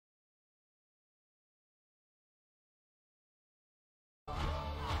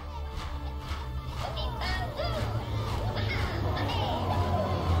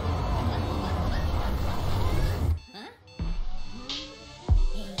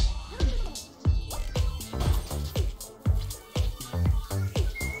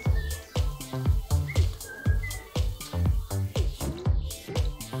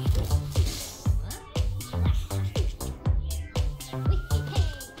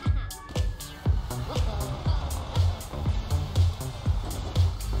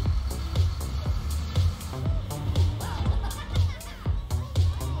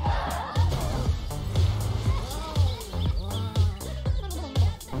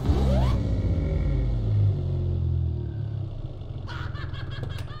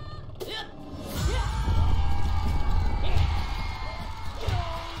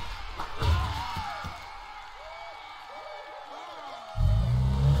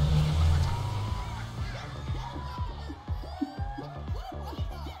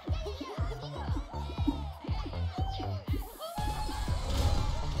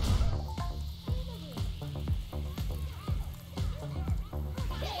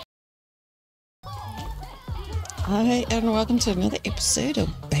Hi, and welcome to another episode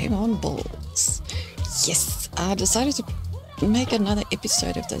of Bang on Balls. Yes, I decided to make another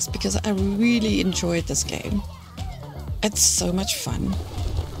episode of this because I really enjoyed this game. It's so much fun.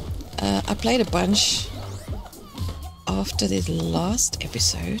 I played a bunch after the last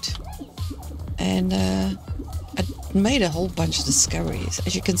episode, and I made a whole bunch of discoveries.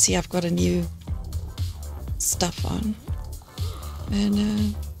 As you can see, I've got a new stuff on,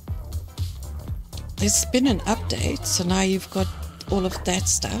 and there's been an update, so now you've got all of that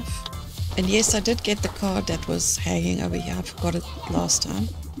stuff. And yes, I did get the card that was hanging over here. I forgot it last time.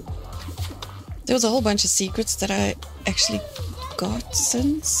 There was a whole bunch of secrets that I actually got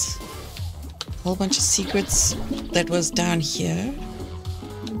since. A whole bunch of secrets that was down here.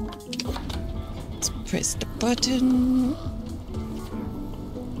 Let's press the button.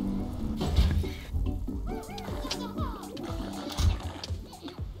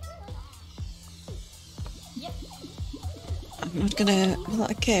 I'm not gonna, well,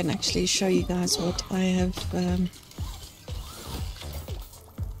 I can actually show you guys what I have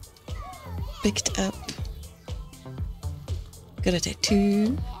picked up. Got a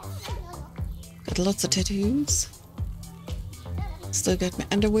tattoo. Got lots of tattoos. Still got my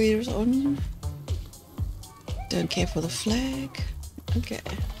underwear on. Don't care for the flag. Okay,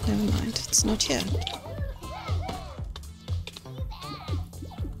 never mind, it's not here.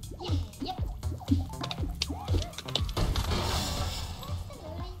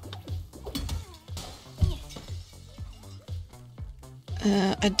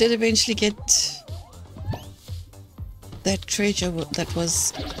 I did eventually get that treasure that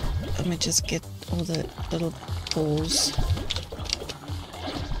was, let me just get all the little balls,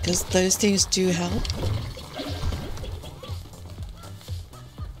 because those things do help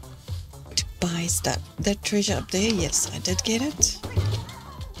to buy stuff. That treasure up there, yes, I did get it.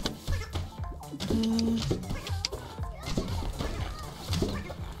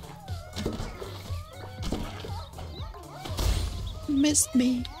 Missed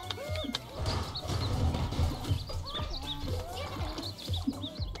me.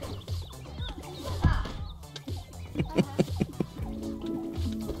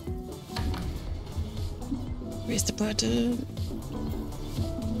 Where's the button?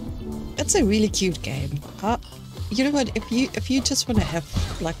 It's a really cute game. You know what? If you just want to have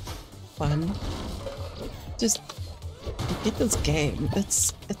like fun, just get this game.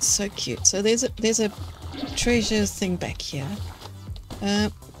 It's so cute. So there's a treasure thing back here.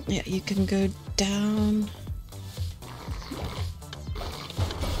 Yeah, you can go down.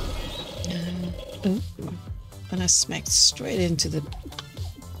 Ooh, and I smacked straight into the...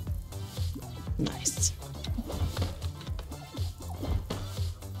 Nice.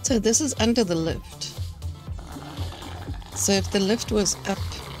 So this is under the lift. So if the lift was up,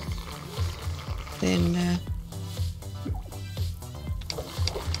 then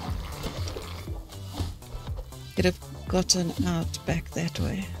could have gotten out back that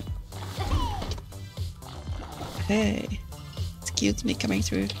way. Hey, excuse me coming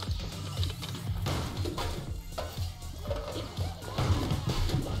through.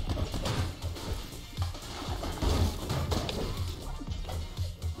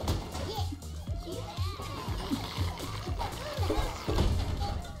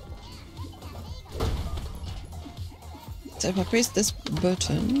 So if I press this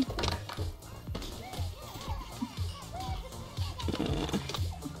button,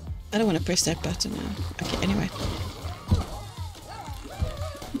 I don't want to press that button now. Okay, anyway.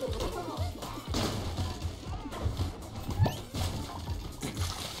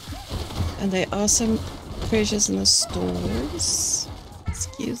 And there are some treasures in the stores.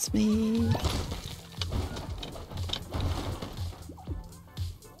 Excuse me.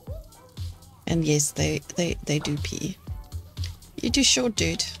 And yes, they do pee. You're too short,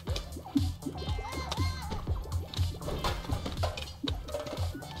 dude.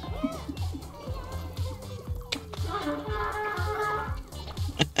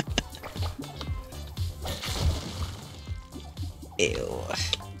 Ew.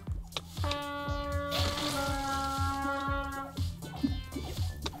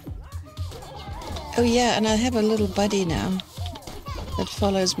 Oh yeah, and I have a little buddy now that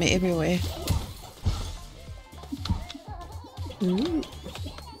follows me everywhere. Ooh.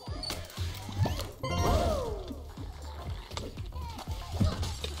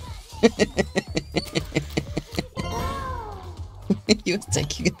 You're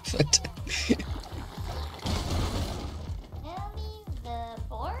taking a photo.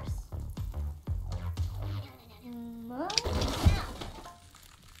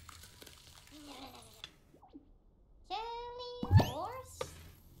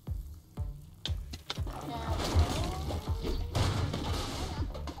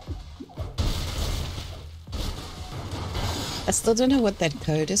 I still don't know what that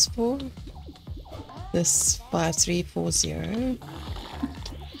code is for. This 5340.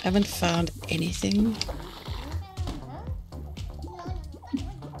 I haven't found anything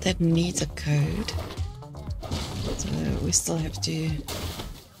that needs a code. So we still have to...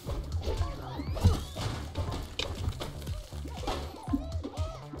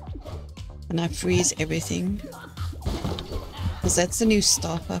 And I freeze everything. Because that's the new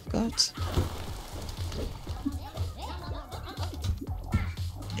staff I've got.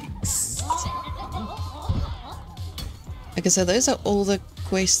 Thanks. Okay, so those are all the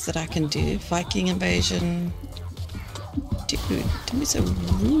quests that I can do. Viking invasion. Dude, don't be so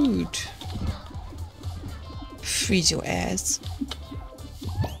rude. Freeze your ass.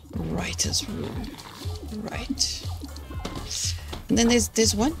 Writer's room. Right. And then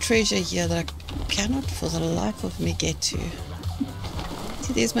there's one treasure here that I cannot for the life of me get to.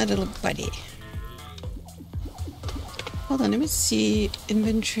 See, there's my little buddy. Hold on, let me see.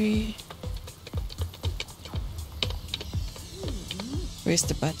 Inventory. Press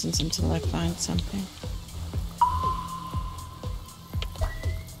the buttons until I find something.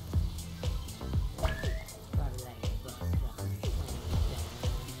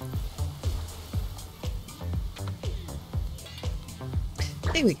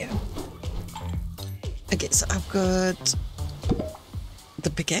 There we go. Okay, so I've got the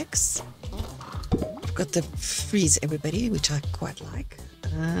pickaxe. I've got the freeze everybody, which I quite like.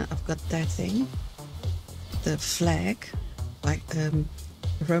 I've got that thing. The flag, like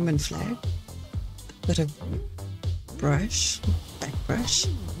Roman flag. I've got a brush, back brush.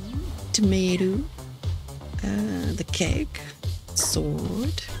 Tomato. The cake.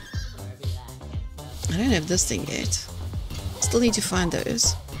 Sword. I don't have this thing yet. Still need to find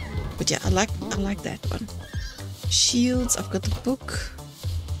those, but yeah, I like that one. Shields. I've got the book.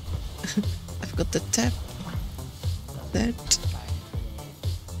 I've got the tap. That.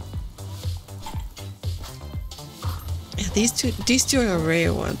 Yeah, these two are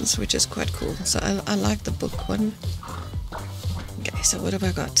rare ones, which is quite cool. So I like the book one. Okay, so what have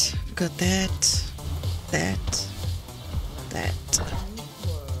I got? I've got that, that, the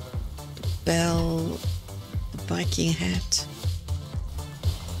bell, the Viking hat.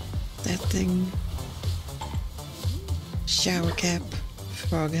 That thing, shower cap,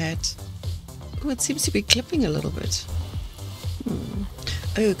 frog hat. Oh, it seems to be clipping a little bit. Oh,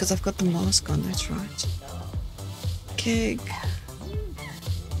 because I've got the mask on, that's right. Keg.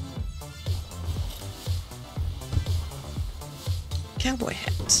 Cowboy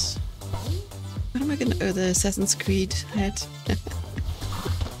hat. What am I gonna... Oh, the Assassin's Creed hat.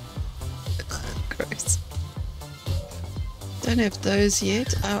 Gross. Don't have those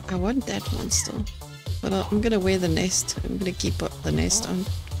yet. I want that one still, but I'm gonna wear the nest. I'm gonna keep the nest on.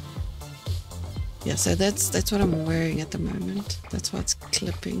 Yeah, so that's what I'm wearing at the moment. That's why it's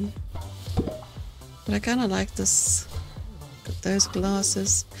clipping. But I kind of like this. Got those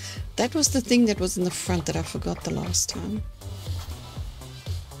glasses. That was the thing that was in the front that I forgot the last time.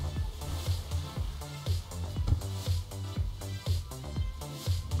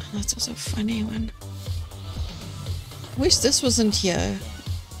 Oh, that's also a funny one. I wish this wasn't here.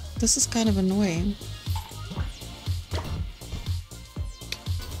 This is kind of annoying.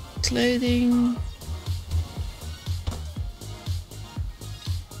 Clothing.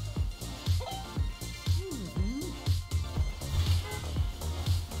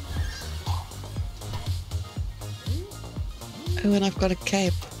 Oh, and I've got a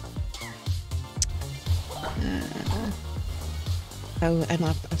cape. Oh, and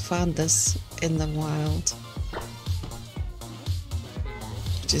I found this in the wild.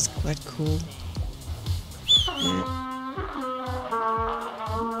 Which is quite cool.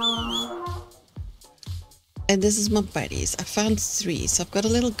 And this is my buddies. I found 3. So I've got a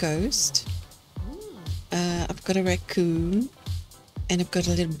little ghost. I've got a raccoon. And I've got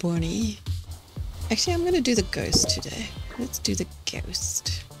a little bunny. Actually, I'm going to do the ghost today. Let's do the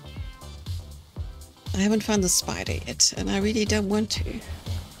ghost. I haven't found the spider yet. And I really don't want to.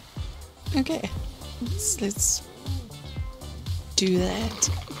 Okay. Let's do that.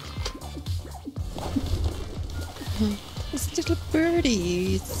 These little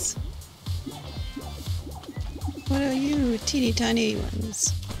birdies. What are you? Teeny tiny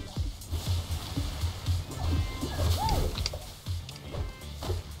ones.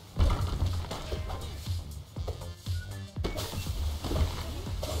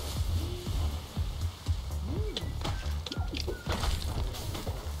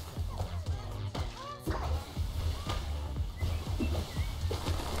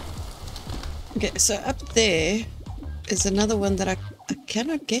 Okay, so up there is another one that I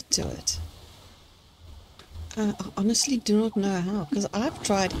cannot get to it. I honestly do not know how, because I've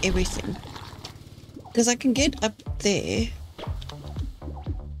tried everything. Because I can get up there.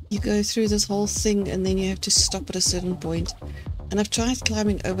 You go through this whole thing and then you have to stop at a certain point. And I've tried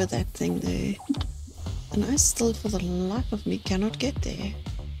climbing over that thing there. And I still, for the life of me, cannot get there.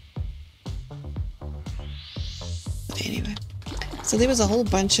 But anyway. So there was a whole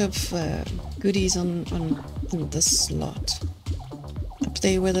bunch of goodies on this lot. Up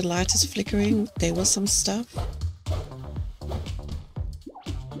there where the light is flickering, there was some stuff.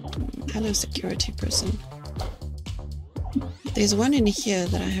 Hello, security person. There's one in here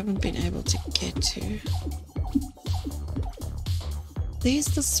that I haven't been able to get to. There's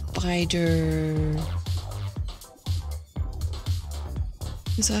the spider.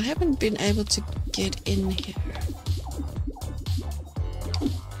 So I haven't been able to get in here.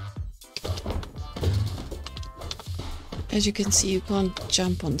 As you can see, you can't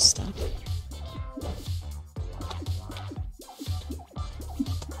jump on stuff.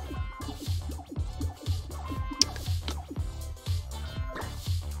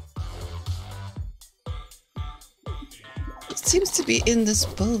 It seems to be in this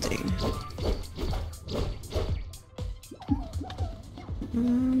building.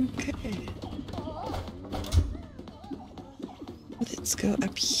 Okay. Let's go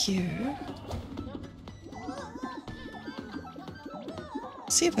up here.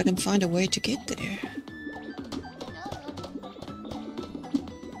 See if I can find a way to get there.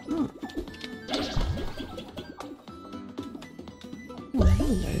 Oh. Oh,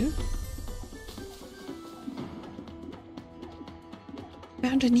 hello.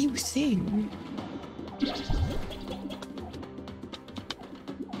 Found a new thing.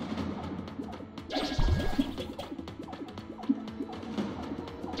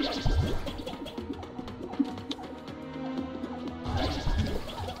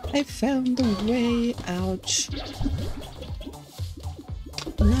 I found the way. Ouch.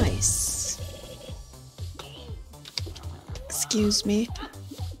 Nice. Excuse me.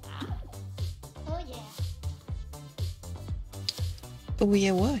 Oh yeah. Oh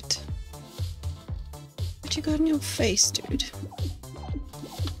yeah, what? What you got on your face, dude?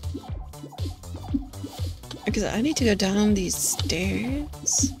 Because I need to go down these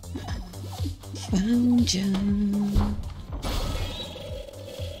stairs. Found ya.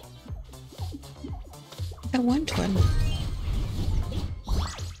 I want one.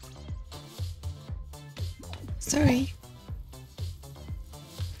 Sorry.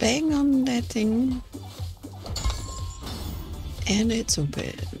 Bang on that thing. And it's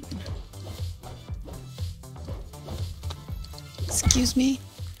open. Excuse me.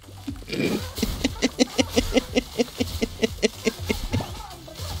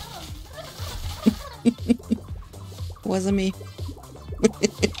 Wasn't me.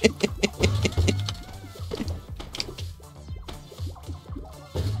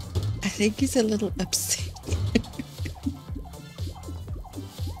 I think he's a little upset.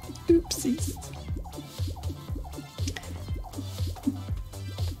 Oopsies.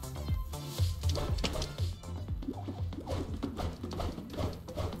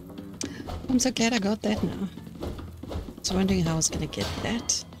 I'm so glad I got that now. I was wondering how I was going to get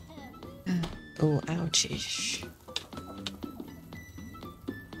that. Oh, ouchish.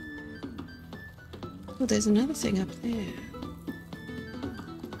 Oh, there's another thing up there.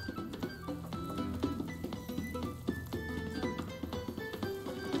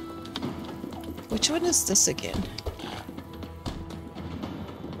 Which one is this again?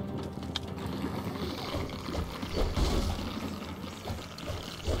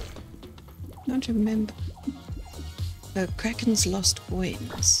 Don't remember. Oh, Kraken's Lost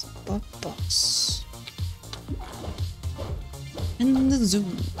Coins. Boss. And the zoo.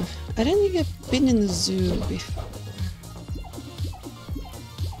 I don't think I've been in the zoo before.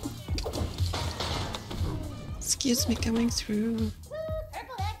 Excuse me, coming through.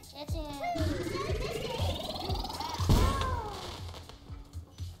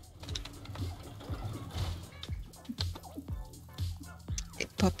 It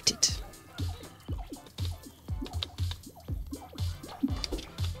popped it.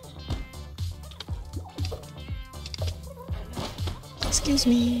 Excuse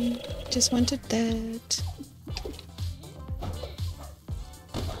me, just wanted that.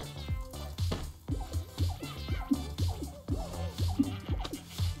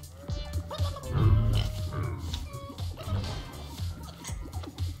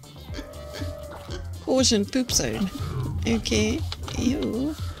 Caution, poop zone. Okay,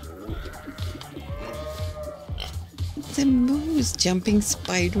 ew. The moose jumping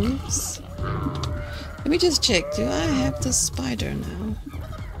spiders. Let me just check. Do I have the spider now?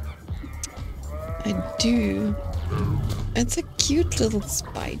 I do. It's a cute little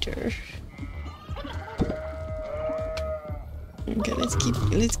spider. Okay, let's keep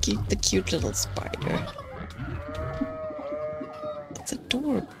the cute little spider. It's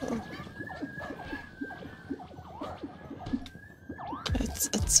adorable. It's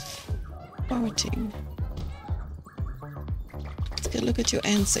farting. Let's go look at your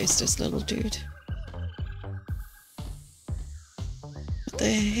ancestors, little dude. What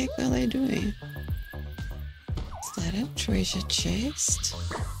the heck are they doing? Is that a treasure chest?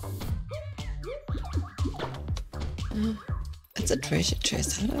 It's a treasure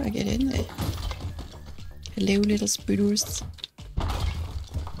chest. How do I get in there? Hello, little spooders.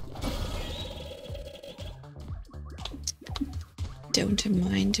 Don't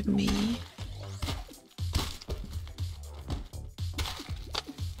mind me.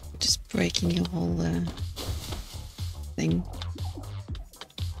 Just breaking your whole thing.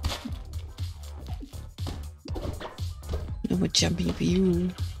 No more jumping for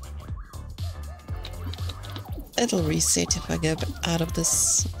you. It'll reset if I go out of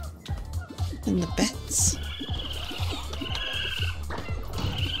this in the bats.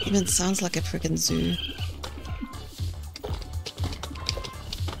 Even sounds like a freaking zoo.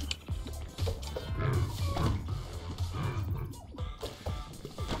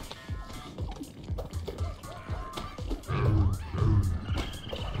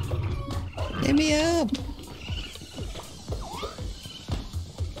 Let me up!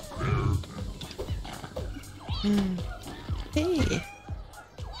 Hey!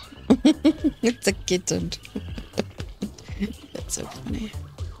 It's a kitten. That's so funny.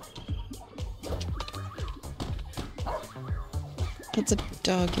 It's a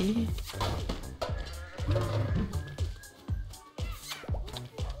doggy.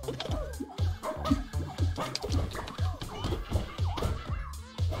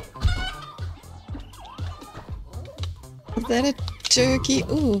 Is that a turkey?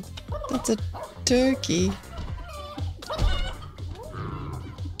 Ooh, that's a turkey.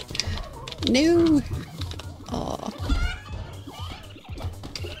 No! Aw.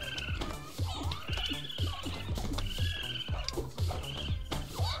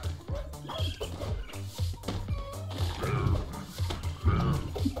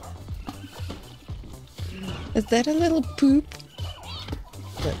 Is that a little poop?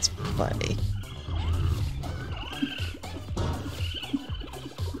 That's funny.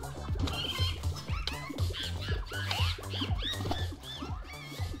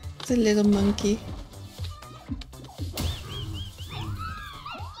 It's a little monkey.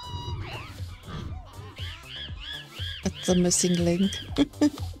 That's a missing link.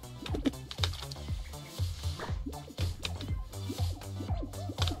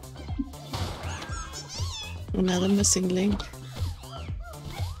 Another missing link.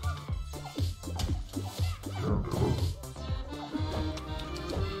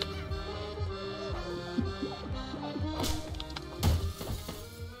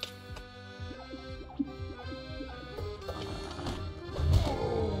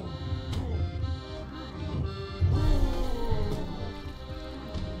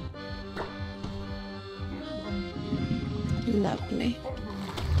 Lovely.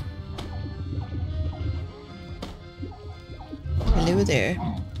 Hello there.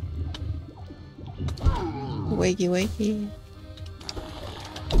 Wakey wakey.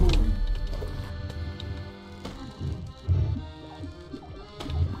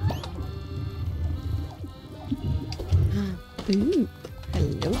 Ooh,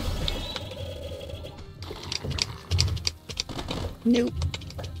 hello. Nope.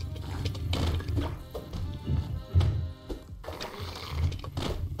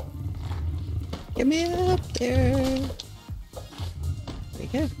 Get me up there. There we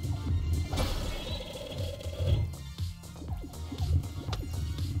go.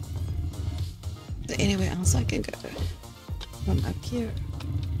 Is there anywhere else I can go from up here?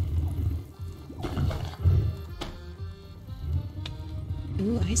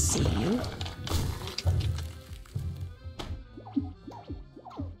 Ooh, I see you.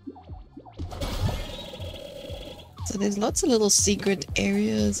 So there's lots of little secret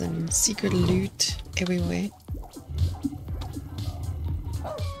areas and secret loot everywhere.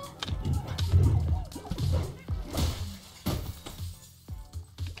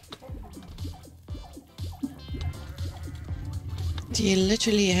 Do you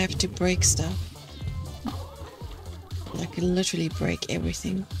literally have to break stuff? Like literally break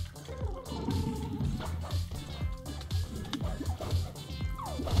everything.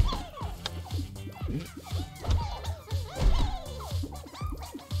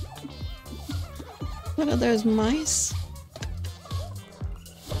 What are those mice?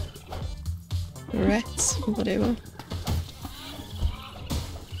 rats, whatever.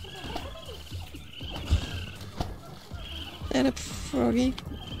 That a froggy?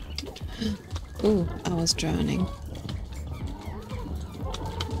 Oh, I was drowning.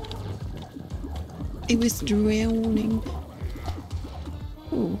 It was drowning.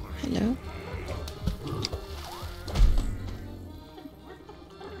 Oh, hello.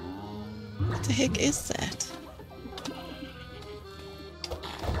 What the heck is that?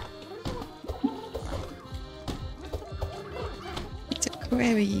 It's a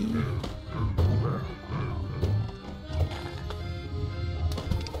crabby.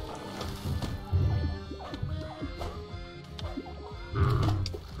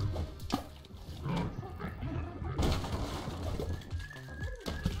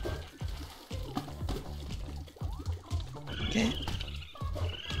 Okay.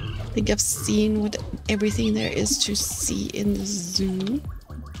 I think I've seen what everything there is to see in the zoo.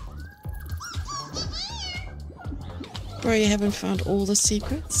 Probably haven't found all the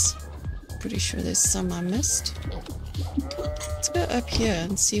secrets. Pretty sure there's some I missed. Let's go up here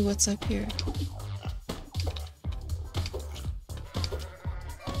and see what's up here.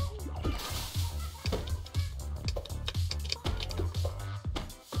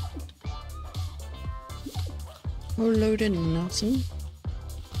 Whole load of nothing.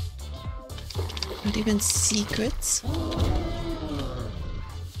 Not even secrets.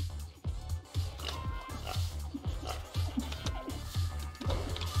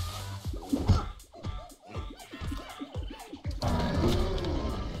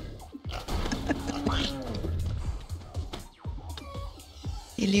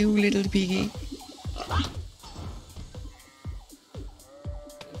 Hello, little piggy.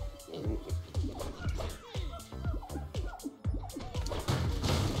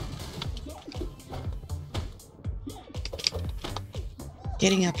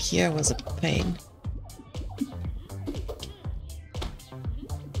 Getting up here was a pain.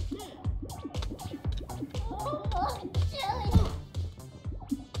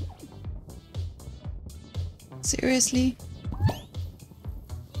 Seriously?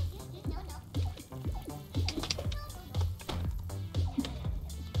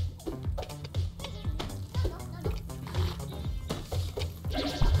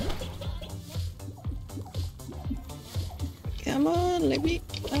 Come on, let me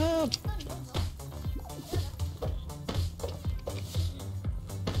up.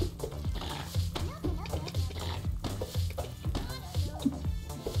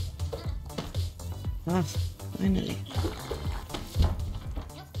 Ah, finally.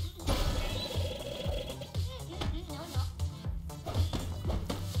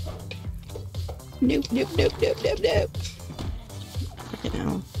 Nope, nope, nope, nope, nope, nope. You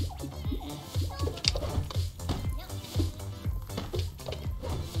know.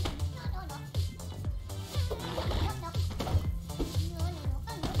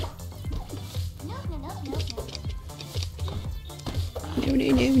 No,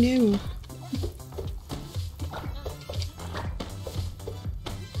 no, no, no.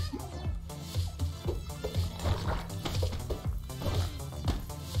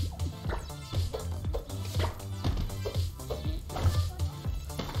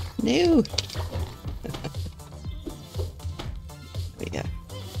 No. Yeah.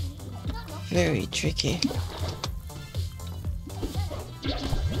 Very tricky.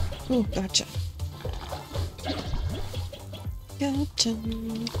 Oh, gotcha. Gotcha.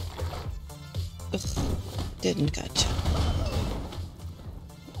 Ugh, didn't gotcha.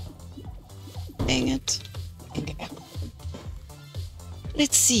 Dang it. Okay.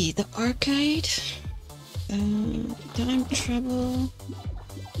 Let's see, the arcade. Time travel.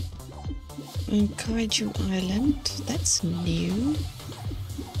 And Kaiju Island. That's new.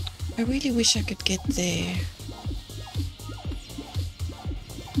 I really wish I could get there.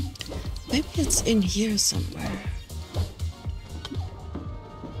 Maybe it's in here somewhere.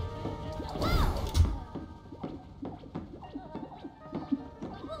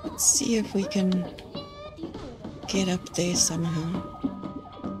 Let's see if we can get up there somehow.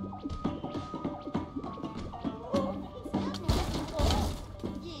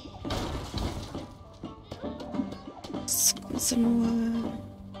 Some more.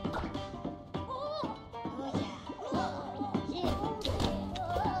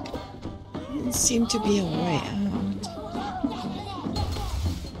 Doesn't seem to be a way out.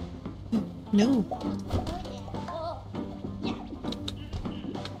 Oh, no.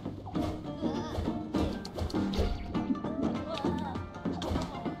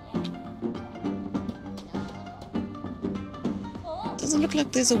 Doesn't look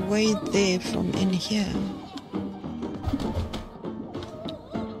like there's a way there from in here.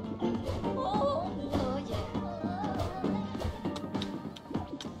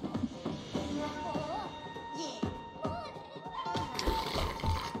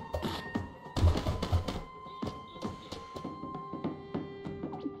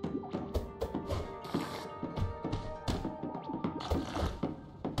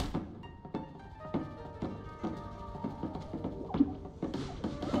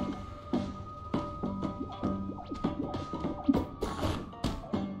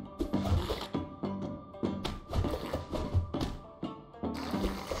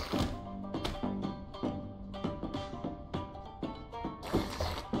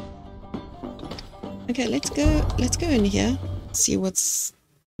 Okay, let's go in here. See what's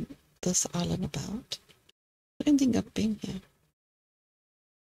this island about. I don't think I've been here.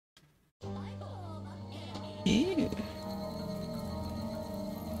 Ew.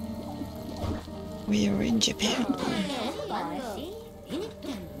 We are in Japan.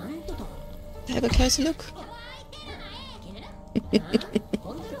 Have a closer look.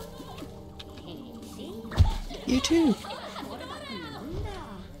 You too.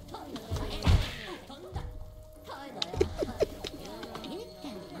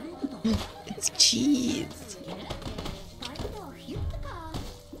 It's cheese.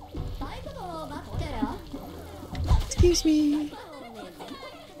 Excuse me.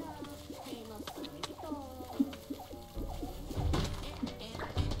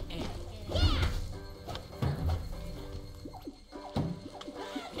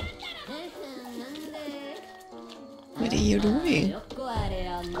 What are you doing?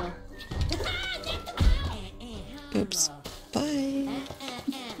 Oops. Bye.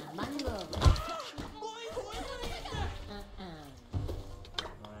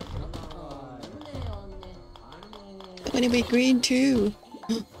 I'm gonna be green too.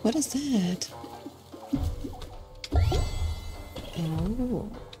 What is that? Oh,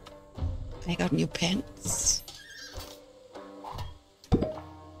 I got new pants.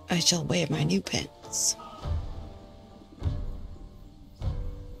 I shall wear my new pants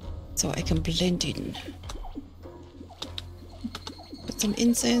so I can blend in. Put some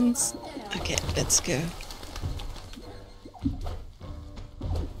incense. Okay, let's go.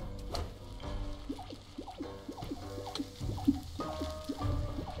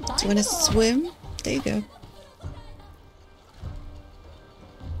 Do you want to swim? There you go.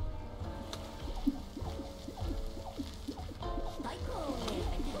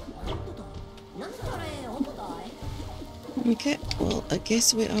 Okay, well, I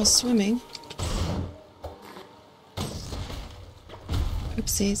guess we are swimming.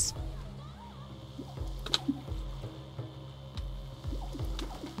 Oopsies.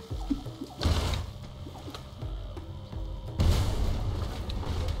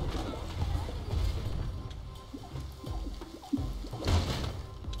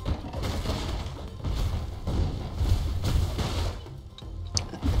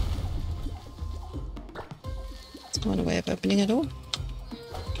 One way of opening it all.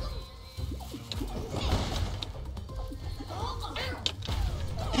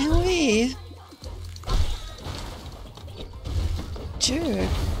 Owie! Jerk.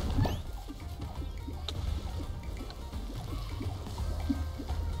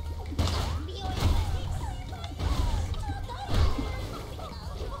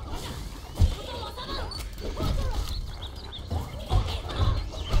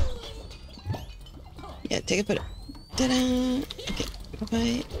 Yeah, take a photo. Ta-da! Okay,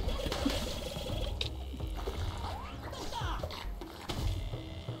 bye-bye.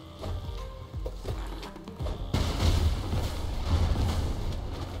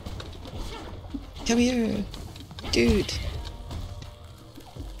 Come here, dude.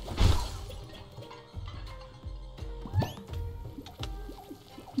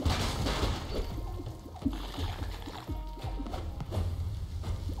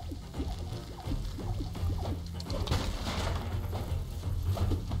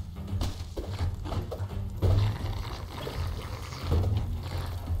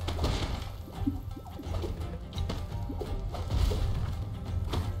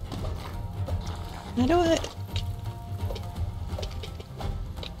 How do I...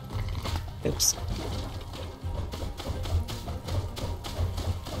 Oops.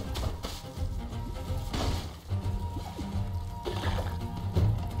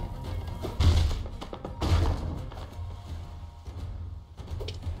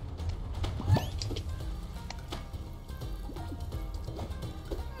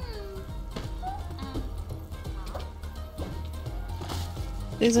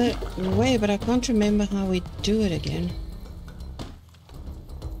 There's a way, but I can't remember how we do it again.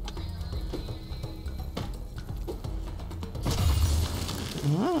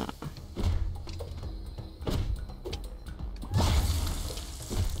 Ah.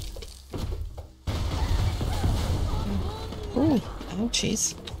 Oh,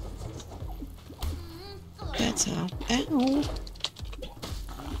 ouchies. That's how. Ow.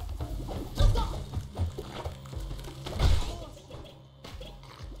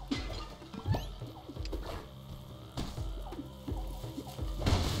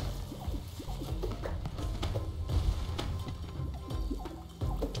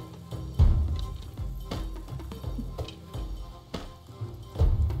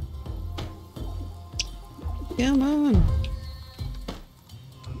 Come on.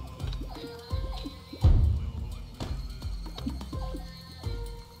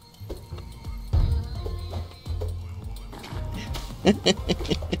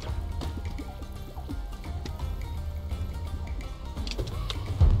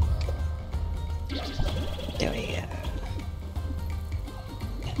 There we go.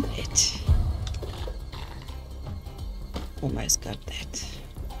 Got it. Almost got that.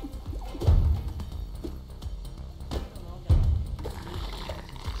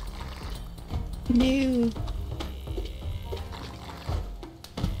 No.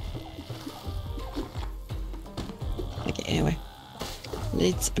 Okay, anyway.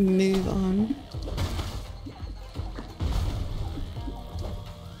 Let's move on.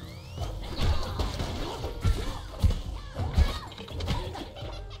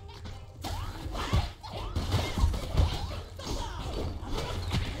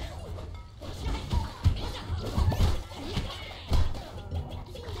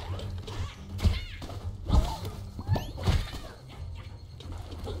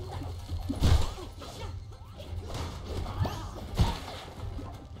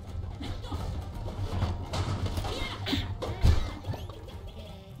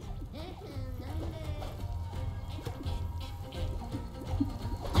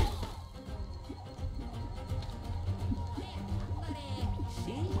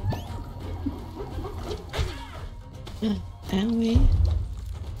 Owie.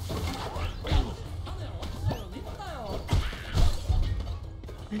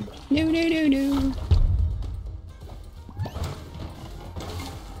 No, no, no, no.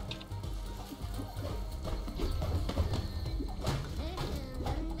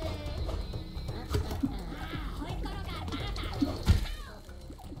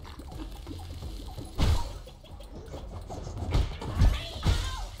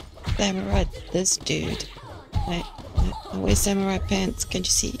 Samurai, this dude. I wear samurai pants. Can't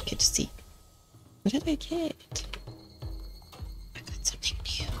you see? Can't you see? What did I get? I got something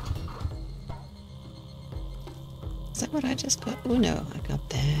new. Is that what I just got? Oh no, I got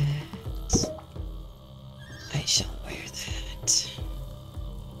that. I shall wear that.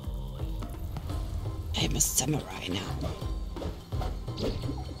 I'm a samurai now.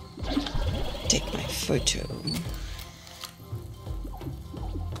 Take my photo.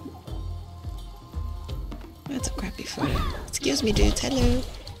 That's a crappy photo. Excuse me, dudes. Hello.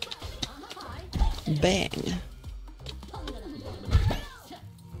 Bang.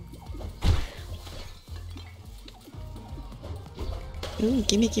 Ooh,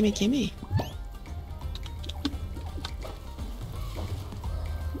 gimme, gimme, gimme.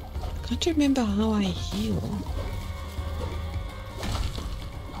 I can't remember how I heal.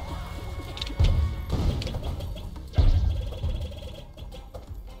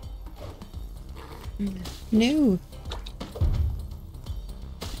 No.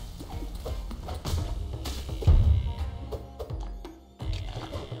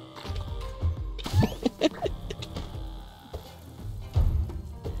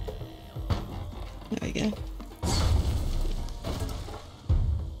 There we go.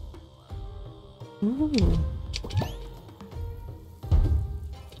 Ooh.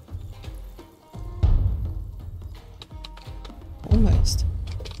 Almost.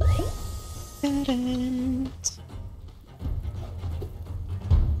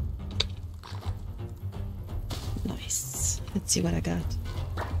 Nice. Let's see what I got.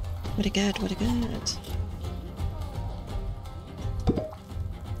 What I got, what I got.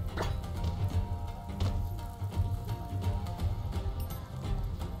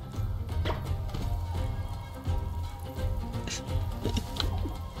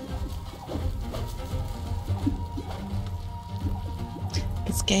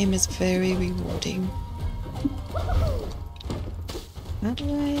 This game is very rewarding. How do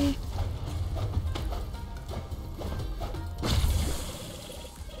I...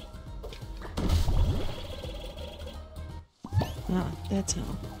 Ah, that's how.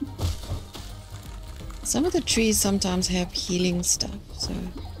 Some of the trees sometimes have healing stuff, so...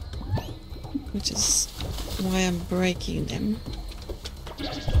 which is why I'm breaking them.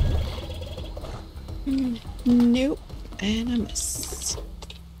 Nope. And I miss.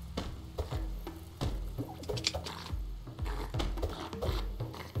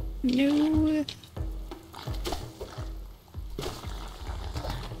 No.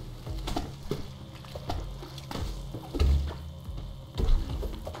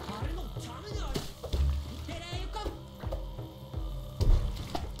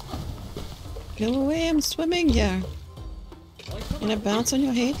 Go away, I'm swimming here. Can I bounce on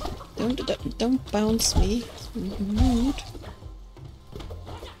your head? Don't bounce me. It's rude.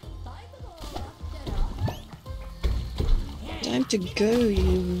 Time to go,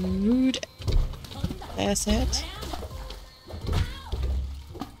 you rude asshat.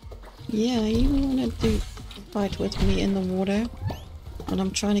 Yeah, you wanna fight with me in the water? when I'm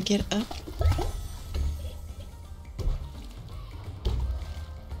trying to get up.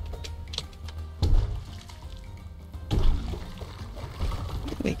 There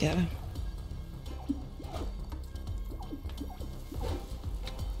we go.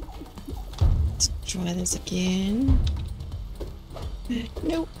 Let's try this again.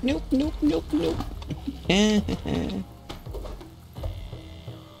 Nope, nope, nope, nope, nope.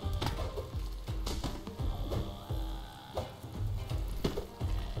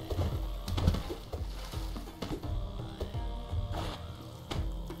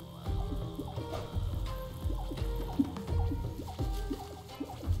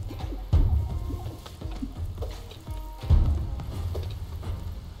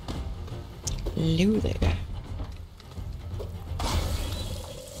 Hello there.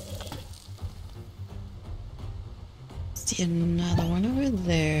 See another one over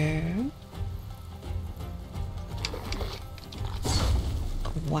there.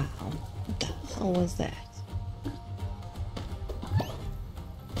 Oh, wow, what the hell was that?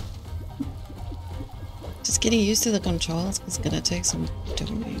 Just getting used to the controls is gonna take some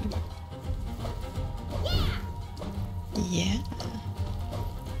doing. Yeah.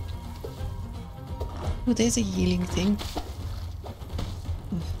 Oh, there's a healing thing.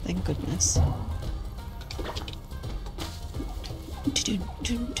 Oh, thank goodness.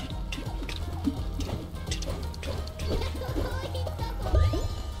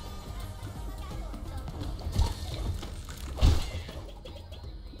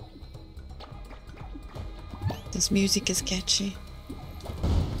 This music is catchy.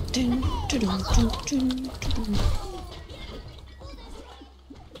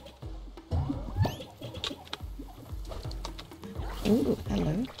 Oh,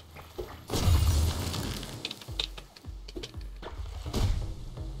 hello.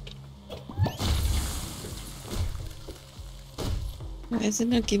 Why is it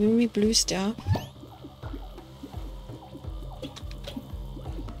not giving me blue stuff?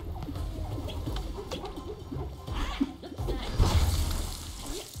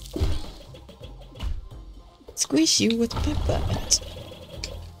 Squish you with my butt.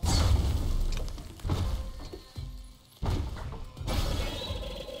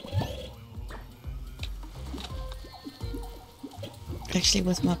 Actually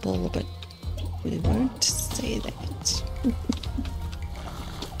with my ball, but we won't say that.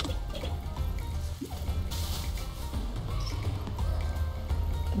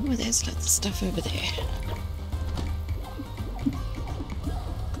 Oh, there's lots of stuff over there.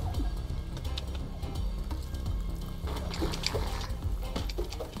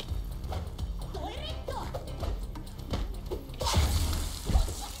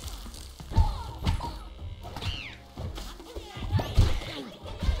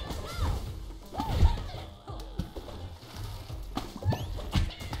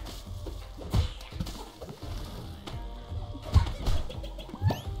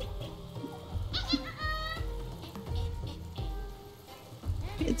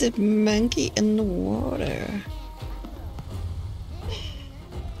 It's a monkey in the water.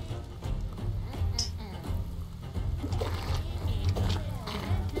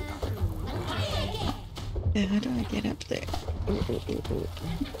 Yeah, how do I get up there? Ooh, ooh, ooh, ooh.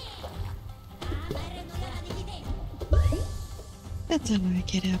 That's how I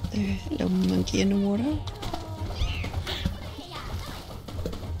get up there. Hello, monkey in the water.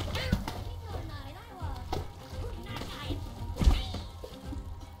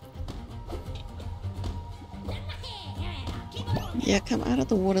 Yeah, come out of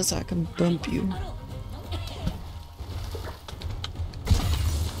the water so I can bump you.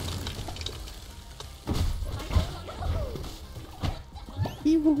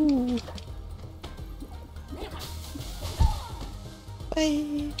 Yoo-hoo.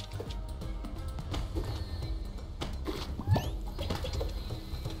 Bye.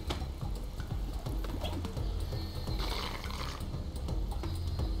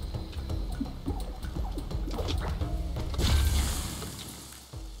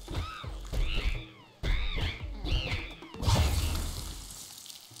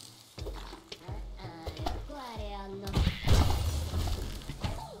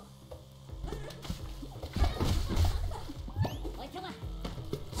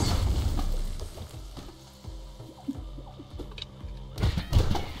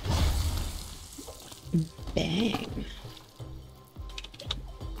 Bang.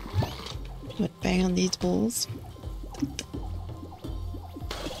 What, bang on these balls?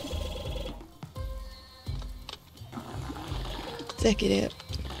 Suck it up.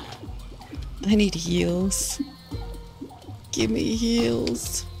 I need heals. Give me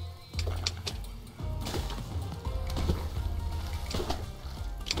heals.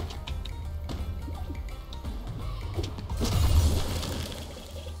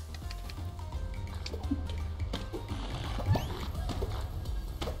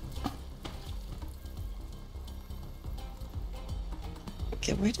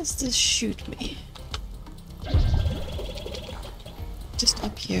 Okay, where does this shoot me? Just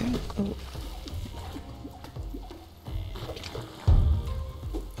up here? Oh.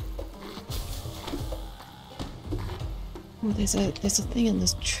 Oh, there's a thing in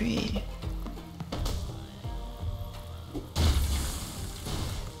this tree.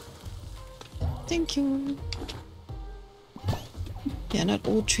 Thank you. Yeah, not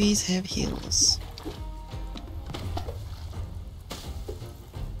all trees have heels.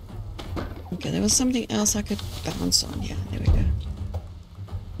 Okay, there was something else I could bounce on. Yeah, there we go.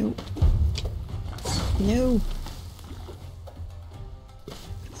 Nope. No.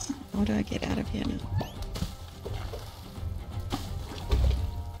 How do I get out of here now?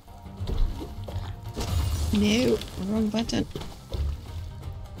 No, wrong button.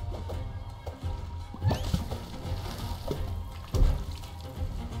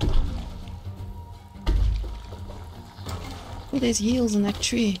 Oh, there's heels in that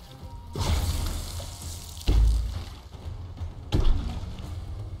tree.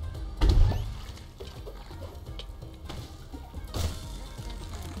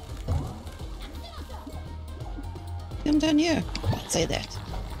 Come down here. Say that.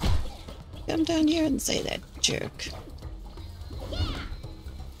 Come down here and say that, jerk.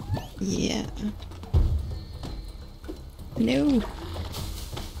 Yeah. No.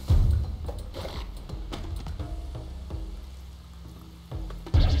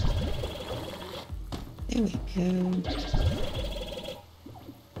 There we go.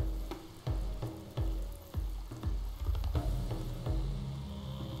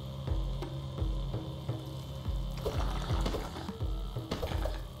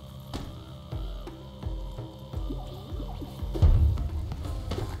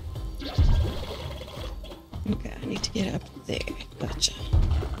 Okay, I need to get up there. Gotcha.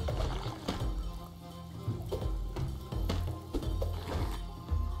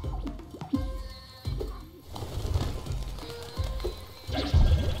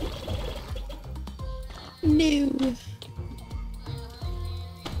 No.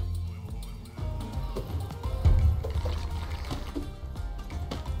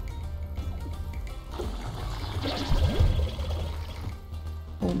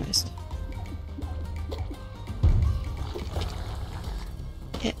 Almost.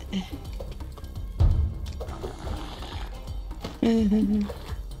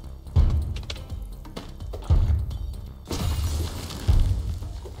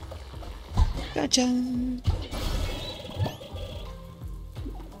 Gotcha.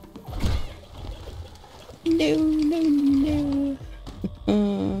 No, no, no.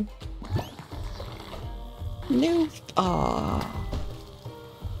 No. Ah.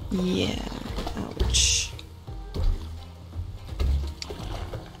 Yeah. Ouch.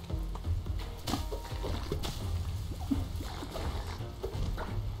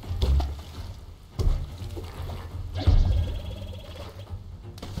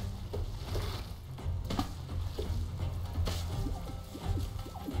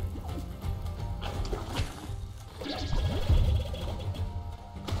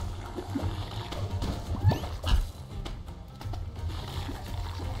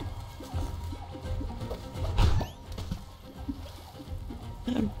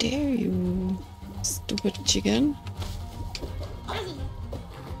 How dare you, stupid chicken.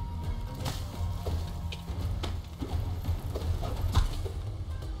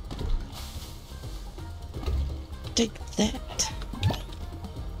 Take that.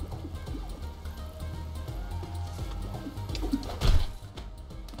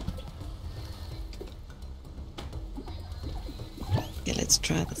 Okay, let's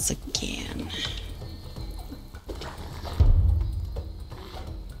try this again.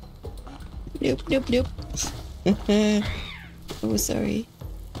 Nope, nope, nope. Oh, sorry.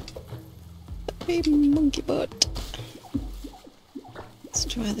 Hey, monkey butt. Let's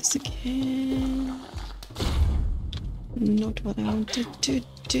try this again. Not what I wanted to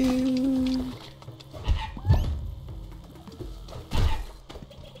do.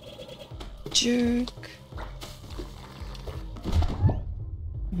 Jerk.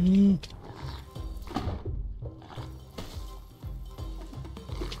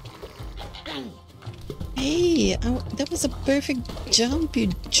 Hey, that was a perfect jump, you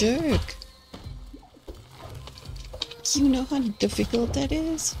jerk. You know how difficult that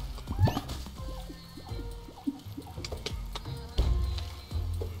is?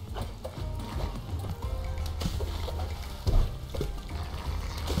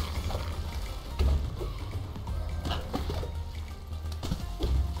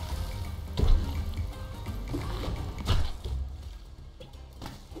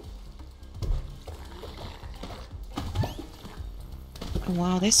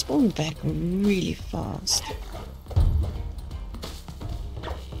 Wow, they spawn back really fast.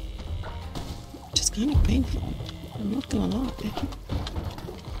 Which is kind of painful. I'm not gonna lie.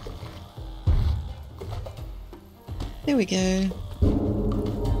 There we go.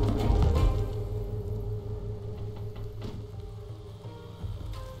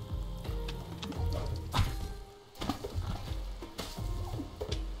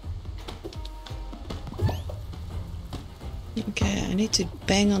 Okay, I need to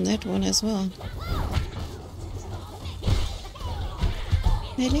bang on that one as well.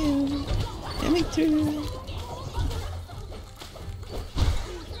 Hello, coming through.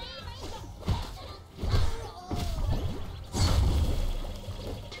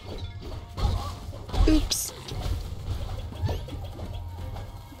 Oops.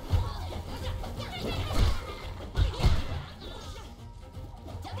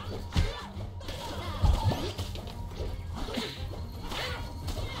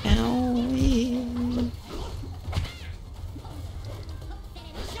 Owie.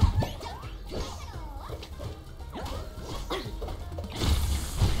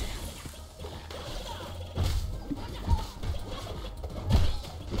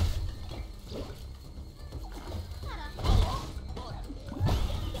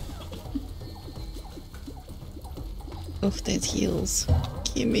 Off that heals.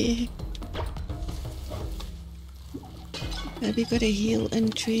 Gimme. Have you got a heal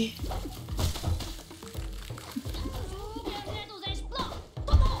entry?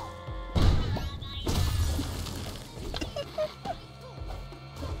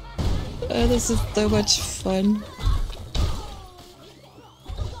 Oh, this is so much fun.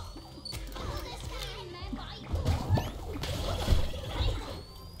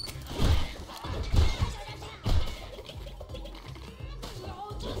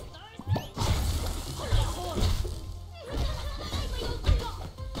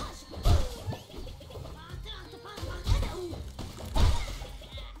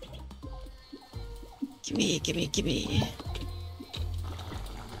 Gimme, gimme, gimme.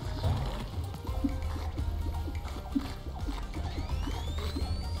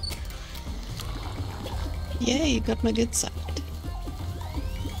 Yeah, you got my good side.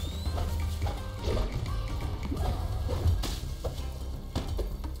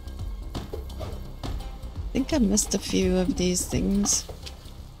 I think I missed a few of these things.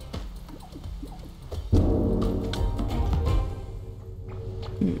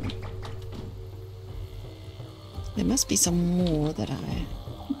 There must be some more that I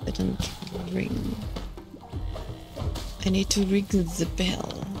didn't ring. I need to ring the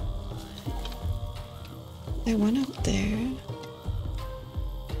bell. There's one up there.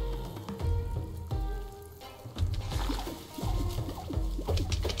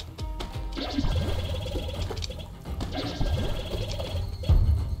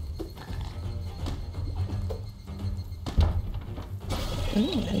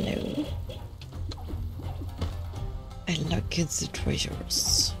 Oh, hello. I like the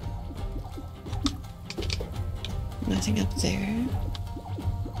treasures. Nothing up there.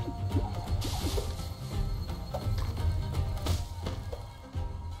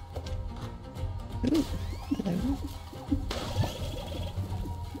 Ooh, hello.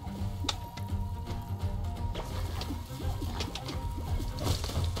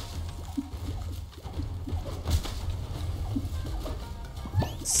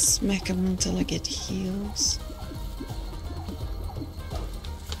 Smack him until I get heals.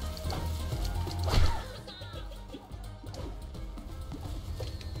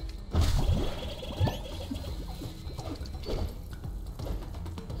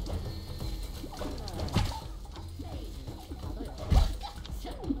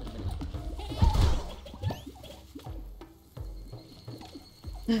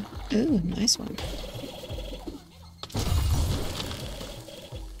 Oh, nice one.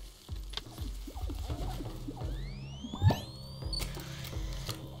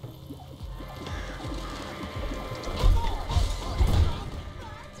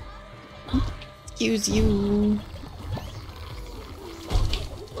 Excuse you.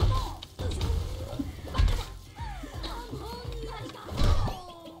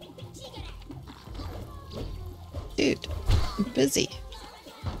 Dude, I'm busy.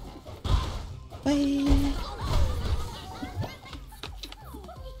 Bye.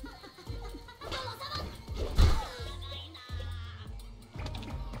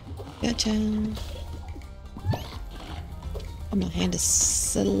 Gotcha. Oh, my hand is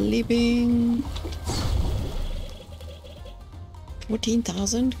sleeping.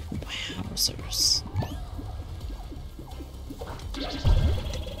 14,000? Wowzers.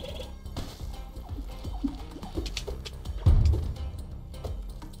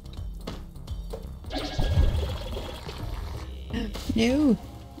 No.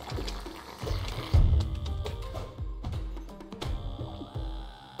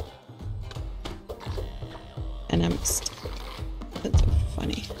 And I missed. That's so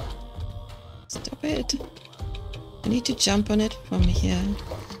funny. Stop it. I need to jump on it from here.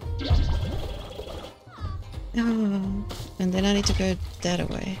 Oh, and then I need to go that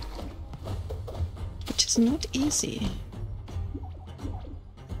way. Which is not easy.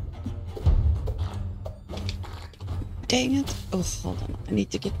 Dang it. Oh, hold on. I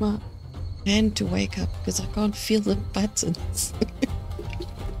need to get my hand to wake up because I can't feel the buttons.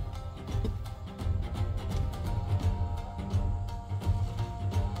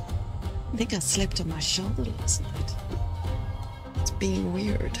 I think I slept on my shoulder last night. It's being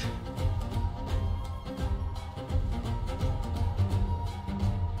weird.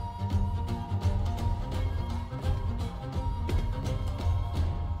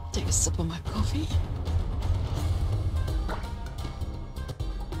 Take a sip of my coffee.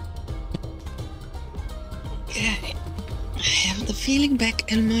 Okay, I have the feeling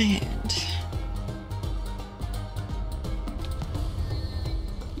back in my hand.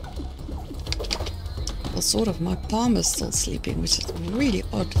 Well, sort of, my palm is still sleeping, which is a really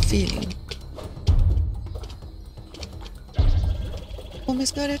odd feeling.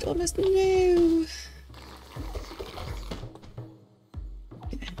 Almost got it, almost, no!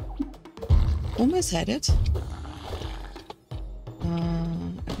 Okay. Almost had it.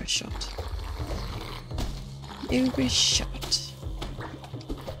 Every shot. Every shot.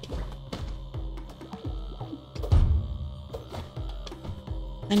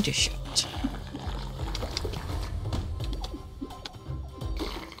 And a shot.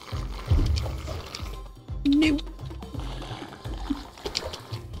 No.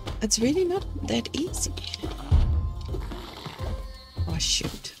 It's really not that easy. Oh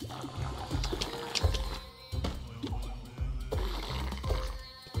shoot.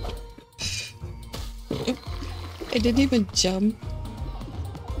 I didn't even jump.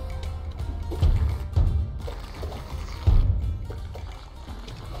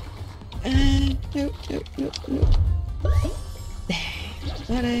 No. There,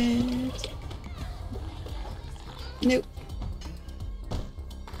 got it. Nope.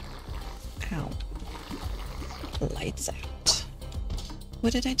 Ow. Lights out.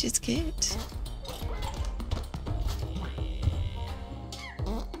 What did I just get?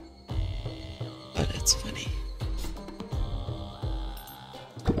 Oh, that's funny.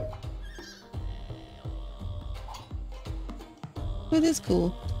 Oh, that's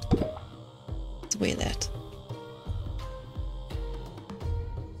cool. Let's wear that.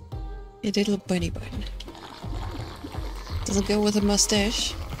 A little bunny bun. Doesn't go with a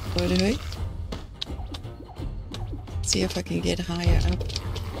mustache. By the way. See if I can get higher up.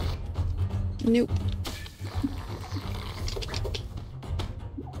 Nope.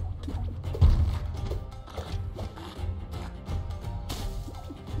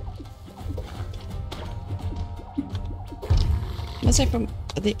 Must say from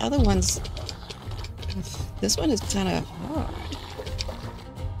the other ones, this one is kind of hard.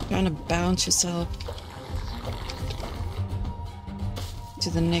 Trying to bounce yourself to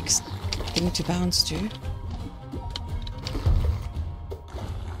the next thing to bounce to.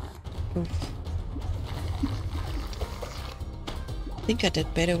 Oof. I think I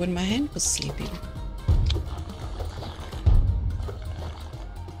did better when my hand was sleeping.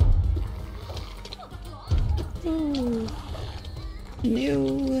 Oh, no.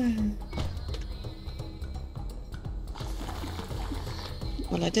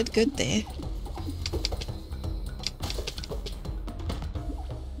 Well, I did good there.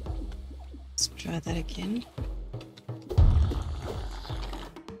 Let's try that again.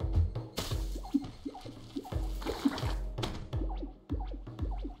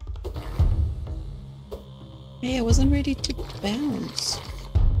 Hey, I wasn't ready to bounce.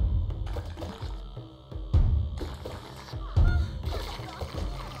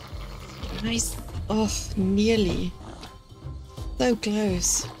 Nice. Oh, nearly. So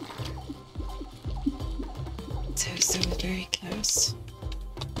close. So very close.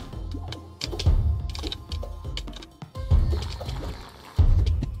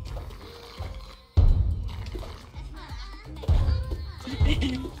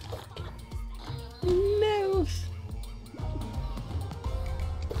 No.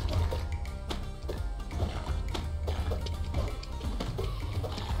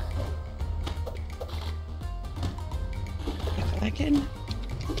 If I can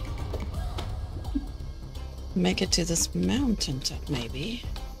make it to this mountaintop, maybe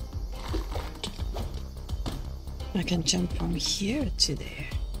I can jump from here to there.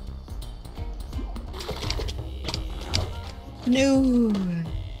 No!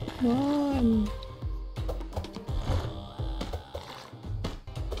 Come on!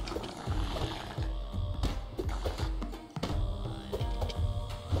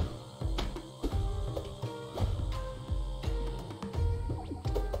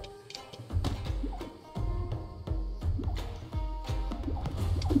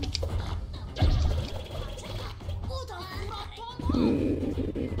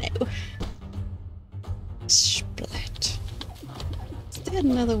 No. Splat. Is there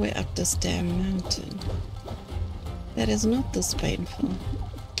another way up this damn mountain? That is not this painful.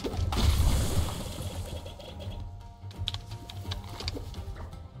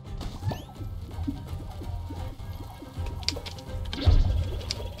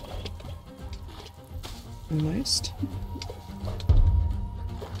 Almost.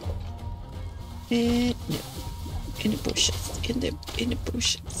 And no. In the bushes. In the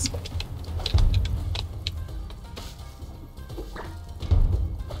bushes.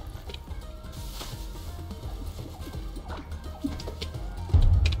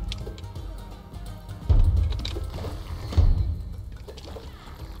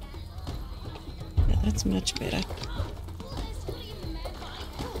 Yeah, that's much better.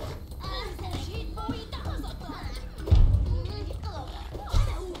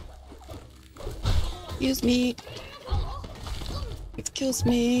 Excuse me. Excuse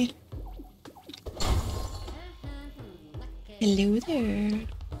me. Hello there.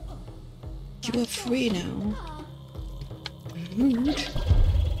 You are free now. Rude.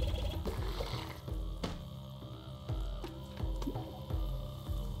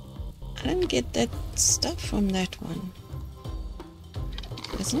 I didn't get that stuff from that one.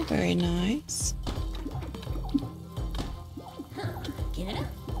 That's not very nice.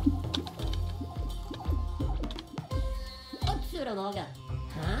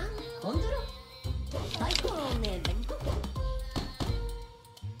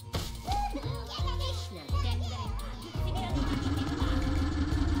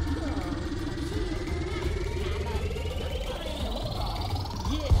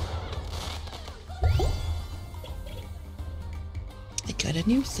 I got a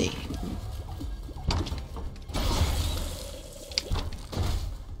new thing.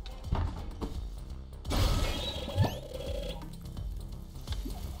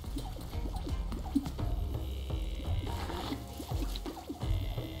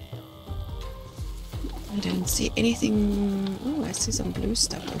 I don't see anything. Oh, I see some blue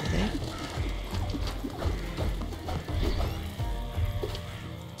stuff over there.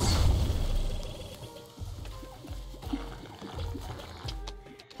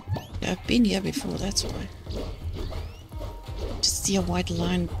 I've been here before, that's why. Just see a white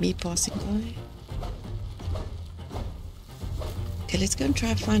line of me passing by. Okay, let's go and try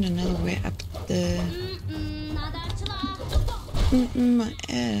and find another way up the...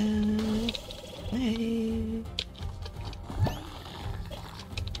 Hey.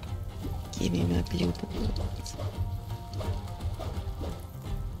 Give me my blue balls.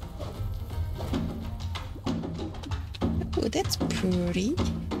 Oh, that's pretty.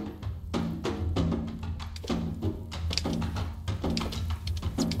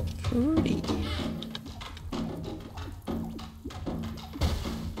 Pretty.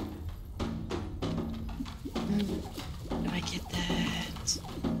 Do I get that?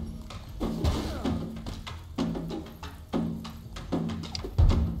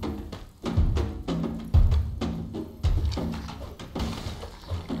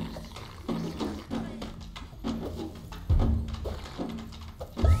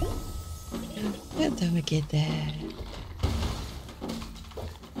 Where do I get that?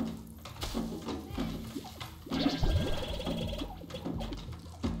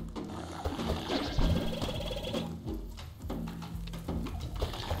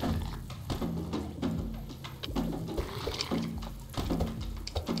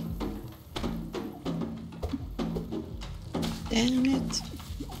 Damn it.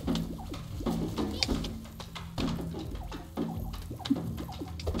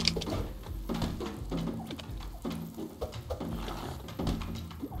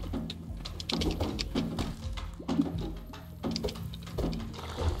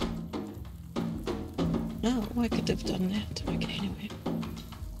 No, I could have done that. Okay, anyway.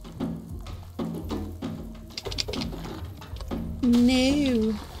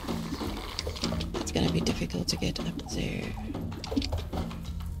 No. It's gonna be difficult to get up there.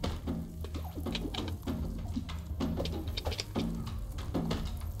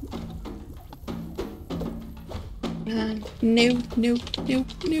 No. Yeah.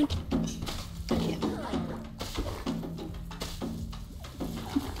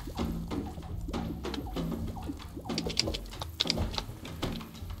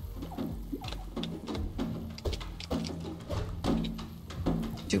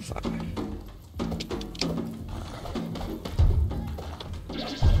 Too far.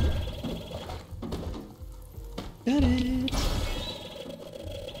 Got it.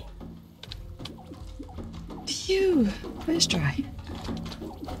 Phew. First try.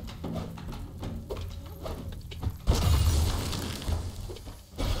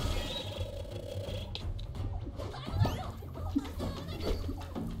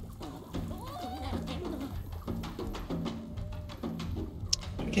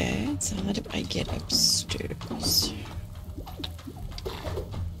 Okay, so how do I get upstairs?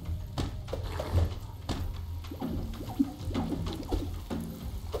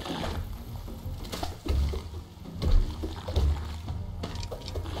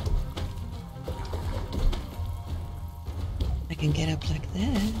 I can get up like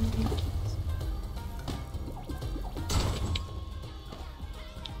that.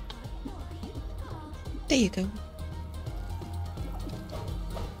 There you go.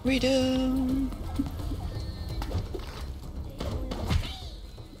 Freedom!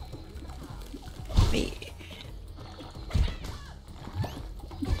 Me.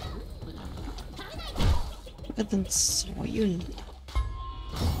 But then saw you.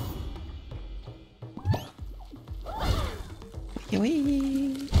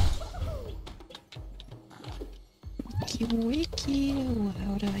 Wiki wiki,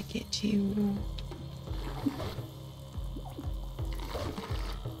 how do I get you?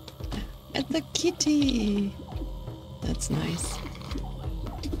 At the kitty! That's nice.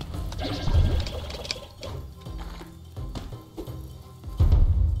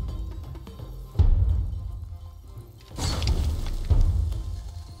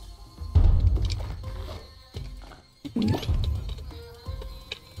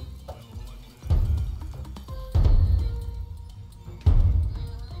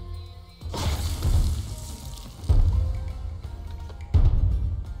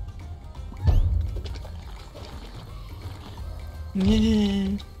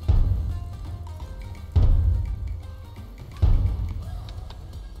 Yeah.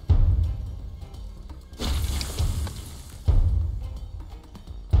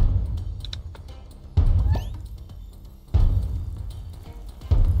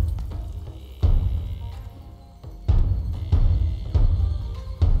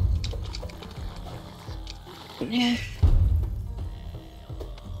 Yeah.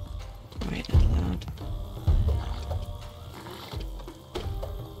 Right out loud.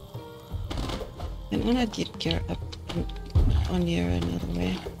 And why not get gear up on here another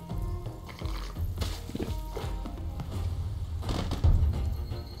way?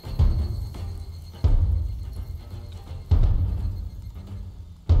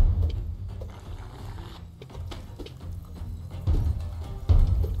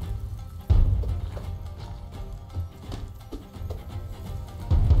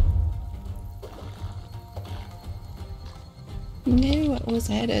 No, I almost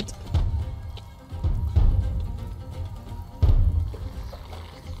had it.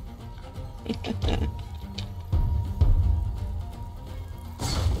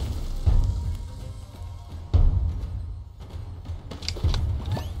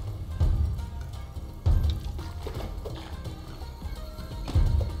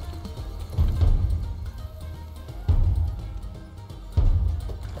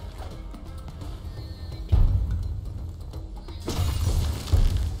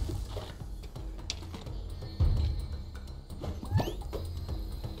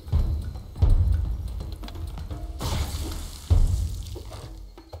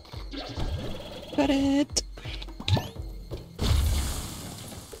 Got it.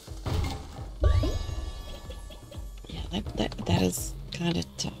 Yeah, that is kind of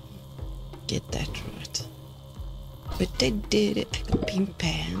tough. Get that right. But they did it. I got pink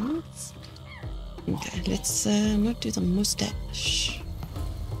pants. Okay, let's not do the mustache.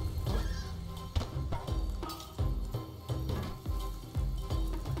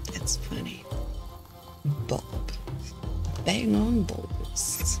 That's funny. Bob. Bang on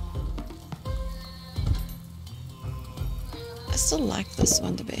balls. I still like this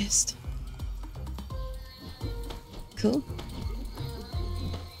one the best. Cool.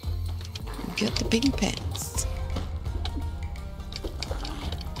 Got the pink pants.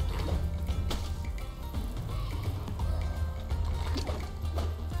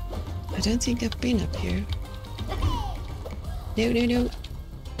 I don't think I've been up here. No, no, no.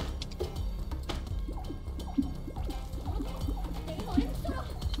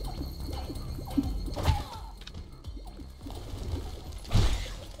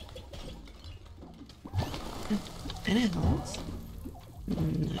 And a health.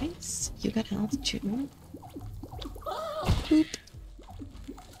 Nice. You got health too. Boop.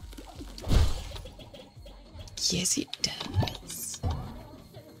 Yes, it does.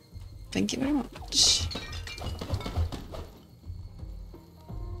 Thank you very much.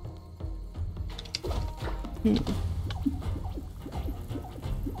 I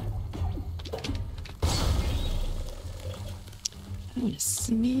want to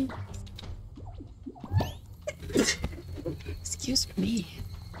sneeze. Excuse me.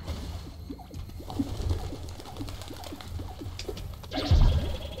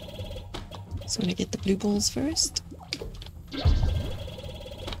 So I'm gonna get the blue balls first.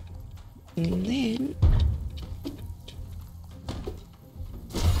 And then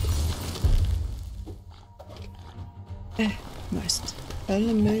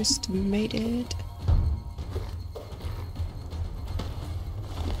almost made it.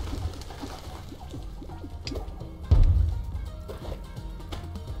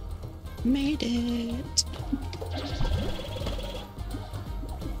 Made it.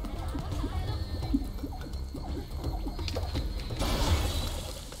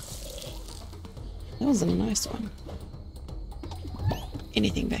 That was a nice one.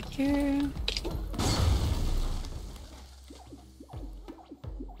 Anything back here?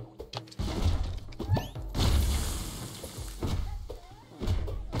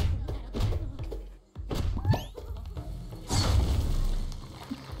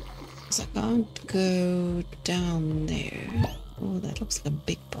 I can't go down there. Oh, that looks like a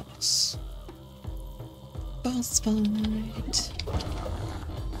big boss. Boss fight.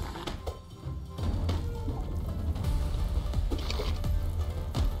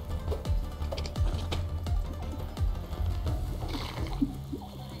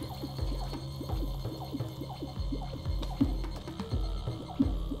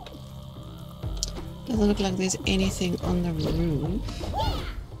 Doesn't look like there's anything on the roof.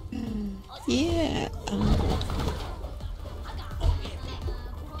 Yeah. Ow,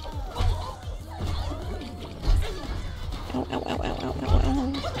 ow, ow, ow, ow, ow,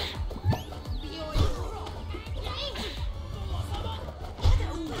 ow.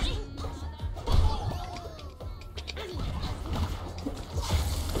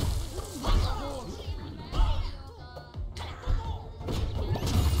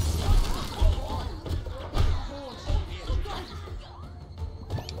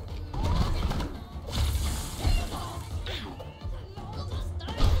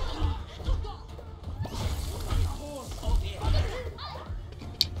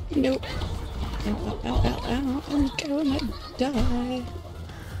 Nope. Ow, ow, ow, ow, ow. I'm gonna die.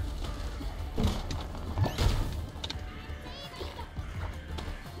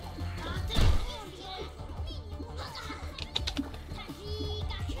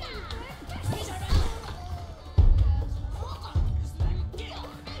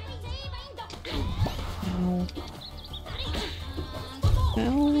 Ow.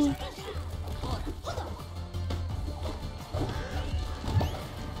 Ow.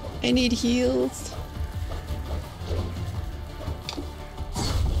 I need heals.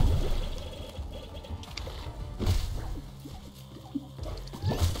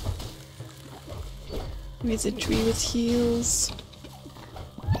 There's a tree with heals.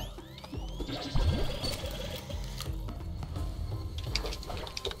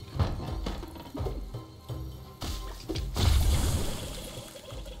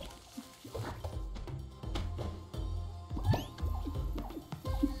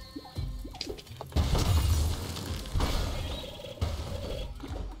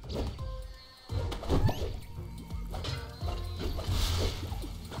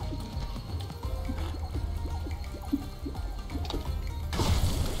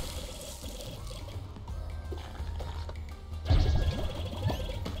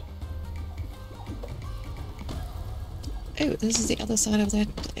 Oh, this is the other side of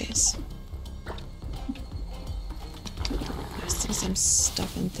that place. I see some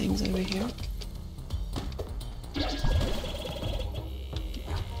stuff and things over here.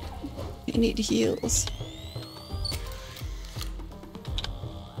 I need heals.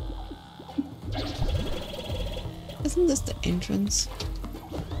 Isn't this the entrance?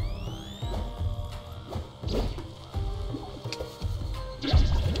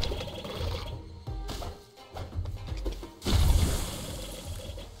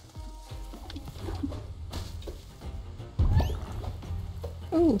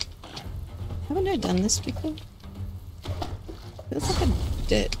 Oh, haven't I done this before? Feels like I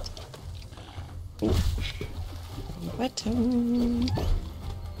did. What?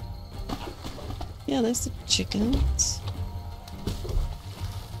 Yeah, there's the chickens.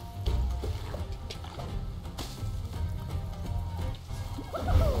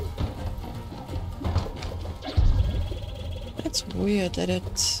 That's weird that it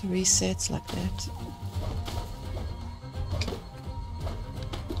resets like that.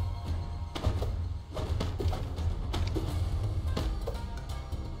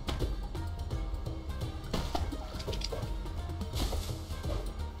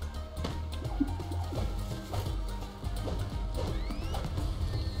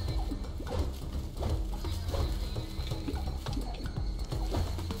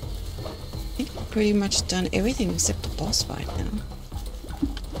 think I've pretty much done everything except the boss fight now.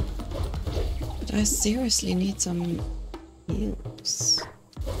 But I seriously need some heals.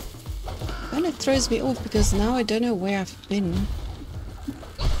 And it throws me off because now I don't know where I've been.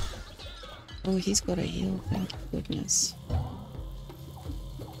 Oh, he's got a heal, thank goodness.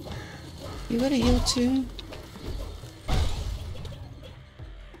 You got a heal too?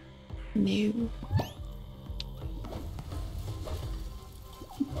 No.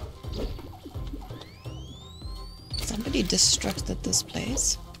 Somebody destructed this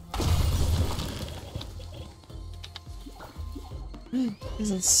place. Oh,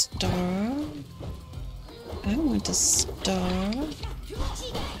 there's a star. I want a star.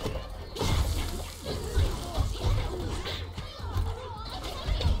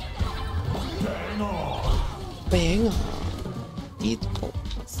 Bang on. Need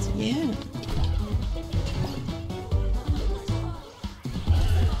balls. Yeah.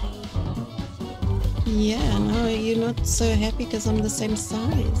 Yeah, no, you're not so happy because I'm the same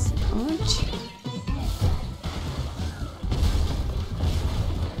size, aren't you?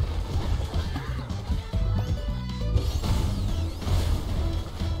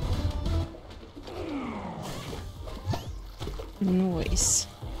 Noise.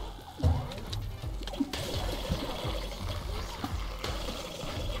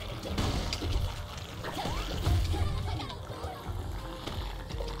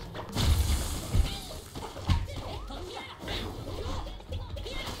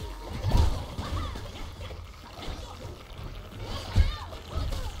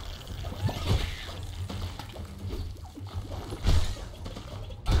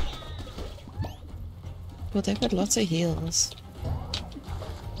 Well, they've got lots of heals.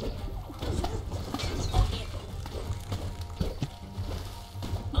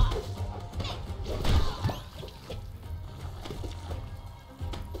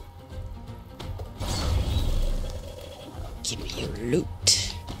 Give me your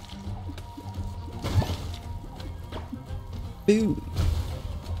loot. Boom.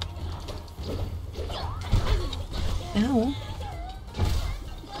 Ow.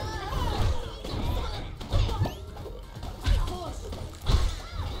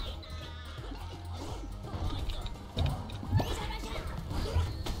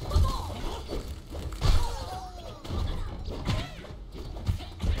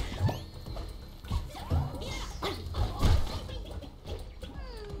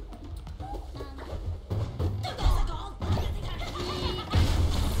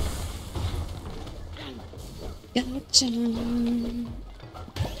 Gotcha.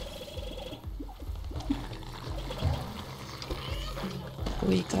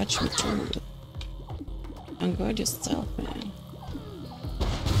 We got you too. And guard yourself, man.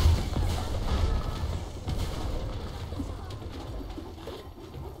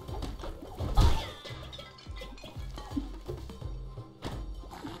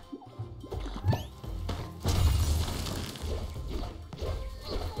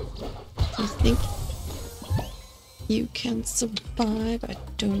 You think you can survive? I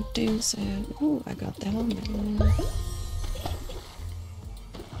don't think so. Oh, I got the helmet.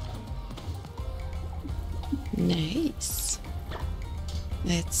 Nice.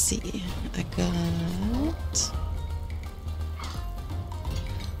 Let's see. I got...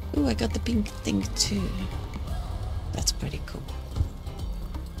 Oh, I got the pink thing too. That's pretty cool.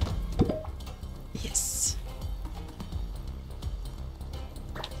 Yes.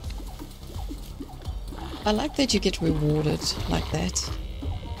 I like that you get rewarded like that.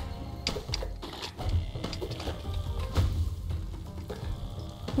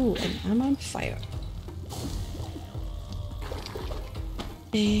 Oh, and I'm on fire.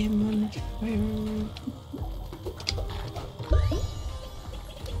 I'm on fire.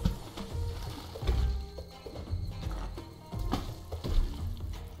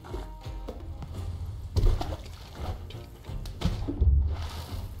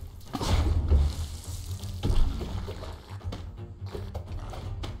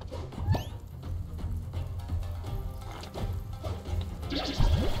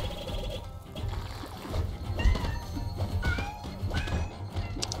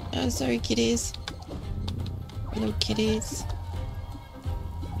 Oh, sorry, kitties. Hello, kitties.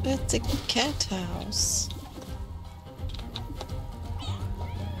 It's a cat house.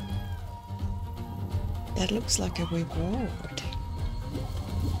 That looks like a reward.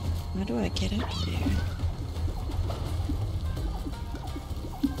 How do I get up there?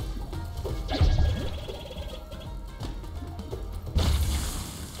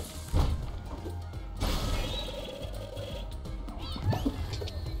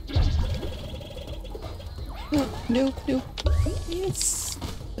 No, no. Yes.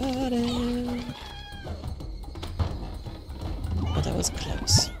 got it. Oh, that was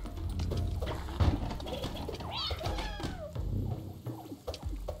close.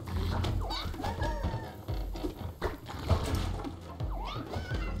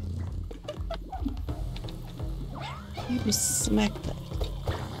 You smacked that.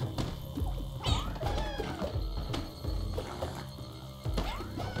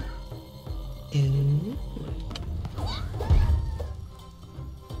 Ooh.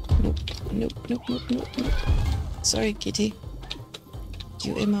 Nope, nope, nope, nope, nope, nope. Sorry, kitty.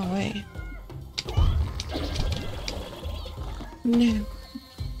 You in my way. No.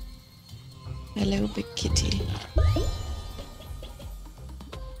 Hello, big kitty.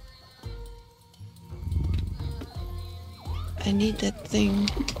 I need that thing.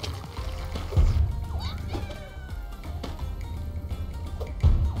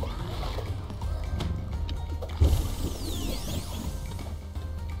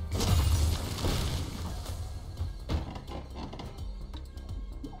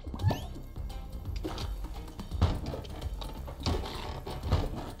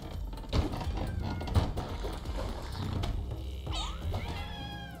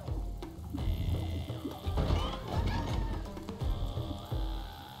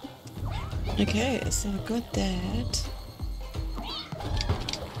 Okay, so I got that.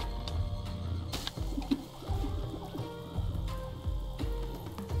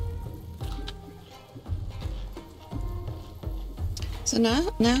 So now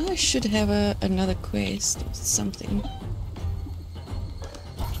I should have another quest or something.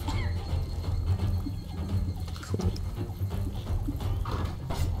 Cool.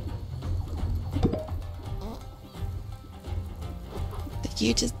 Did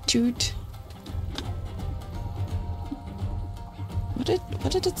you just shoot?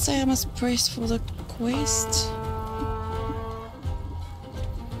 What did it say I must press for the quest?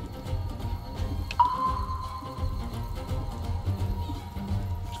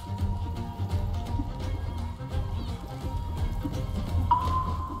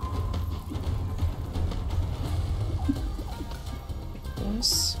 It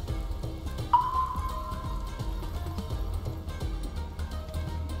was.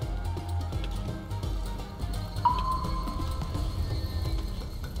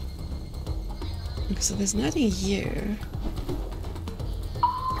 So there's nothing here.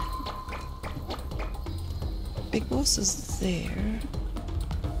 Big boss is there.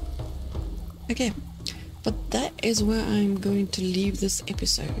 Okay, but that is where I'm going to leave this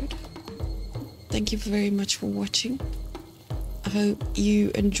episode. Thank you very much for watching. I hope you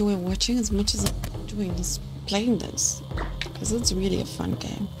enjoy watching as much as I'm enjoying this, playing this, because it's really a fun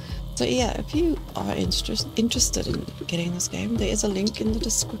game. So yeah, if you are interested in getting this game, there is a link in the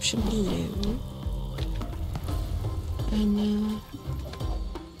description below. And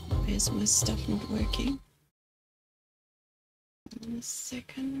where's my stuff not working? In a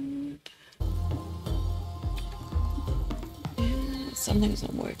second. Yeah, something's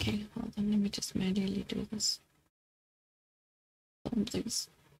not working. Hold on, let me just manually do this. Something's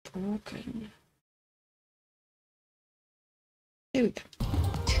broken. Here we go.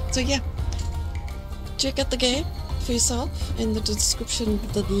 So yeah, check out the game for yourself in the description,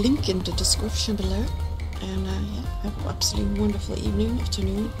 the link in the description below. And yeah, have an absolutely wonderful evening,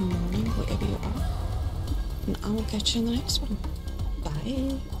 afternoon, morning, wherever you are. And I will catch you in the next one.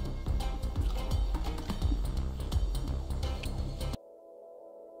 Bye.